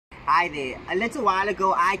Hi there. A little while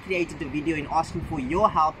ago, I created a video in asking for your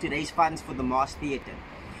help to raise funds for the Masque Theatre.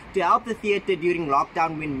 To help the theatre during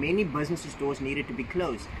lockdown when many business stores needed to be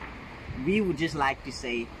closed. We would just like to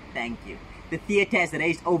say thank you. The theatre has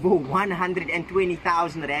raised over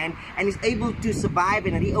 120,000 Rand and is able to survive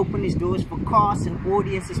and reopen its doors for casts and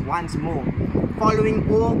audiences once more, following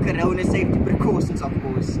all corona safety precautions, of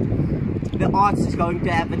course. The arts is going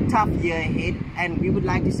to have a tough year ahead, and we would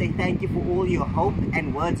like to say thank you for all your hope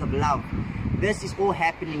and words of love. This is all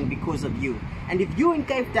happening because of you. And if you're in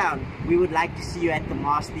Cape Town, we would like to see you at the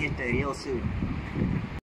Masque Theatre real soon.